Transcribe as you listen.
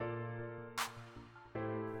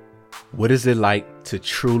What is it like to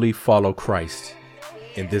truly follow Christ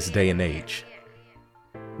in this day and age?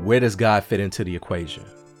 Where does God fit into the equation?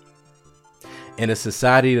 In a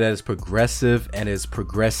society that is progressive and is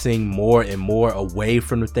progressing more and more away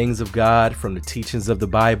from the things of God, from the teachings of the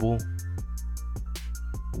Bible,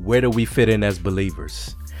 where do we fit in as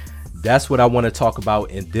believers? That's what I want to talk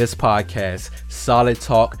about in this podcast, Solid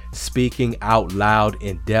Talk, speaking out loud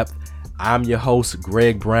in depth. I'm your host,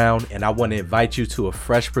 Greg Brown, and I want to invite you to a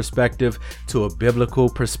fresh perspective, to a biblical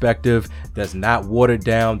perspective that's not watered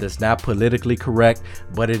down, that's not politically correct,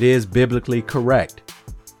 but it is biblically correct.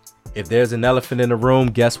 If there's an elephant in the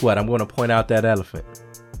room, guess what? I'm going to point out that elephant.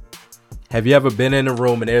 Have you ever been in a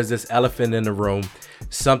room and there's this elephant in the room,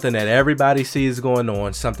 something that everybody sees going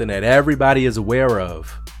on, something that everybody is aware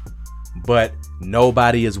of, but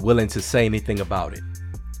nobody is willing to say anything about it?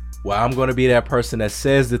 Well, I'm going to be that person that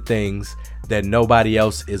says the things that nobody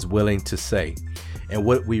else is willing to say. And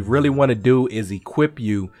what we really want to do is equip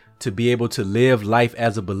you to be able to live life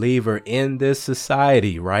as a believer in this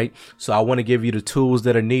society, right? So I want to give you the tools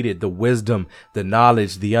that are needed, the wisdom, the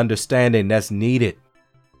knowledge, the understanding that's needed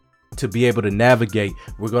to be able to navigate.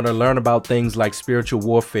 We're going to learn about things like spiritual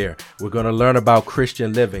warfare. We're going to learn about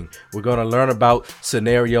Christian living. We're going to learn about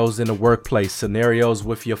scenarios in the workplace, scenarios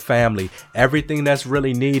with your family, everything that's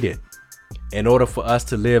really needed in order for us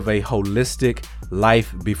to live a holistic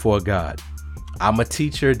life before God. I'm a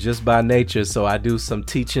teacher just by nature, so I do some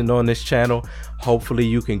teaching on this channel. Hopefully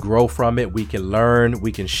you can grow from it. We can learn,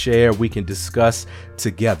 we can share, we can discuss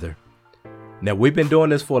together. Now, we've been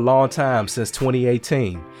doing this for a long time, since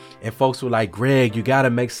 2018. And folks were like, Greg, you got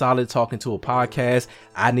to make Solid Talk into a podcast.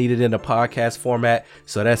 I need it in a podcast format.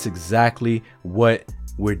 So that's exactly what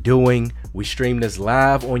we're doing. We stream this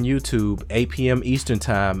live on YouTube, 8 p.m. Eastern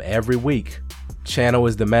time every week. Channel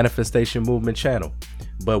is the Manifestation Movement channel.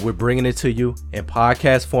 But we're bringing it to you in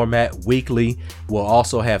podcast format weekly. We'll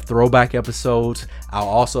also have throwback episodes. I'll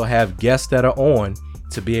also have guests that are on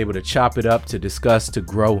to be able to chop it up, to discuss, to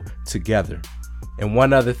grow together. And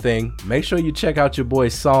one other thing, make sure you check out your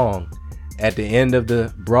boy's song at the end of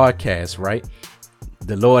the broadcast, right?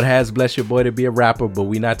 The Lord has blessed your boy to be a rapper, but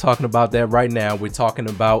we're not talking about that right now. We're talking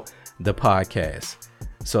about the podcast.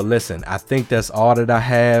 So listen, I think that's all that I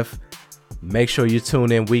have. Make sure you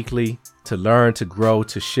tune in weekly to learn, to grow,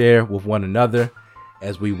 to share with one another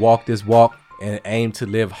as we walk this walk and aim to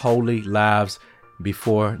live holy lives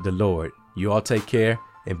before the Lord. You all take care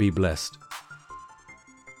and be blessed.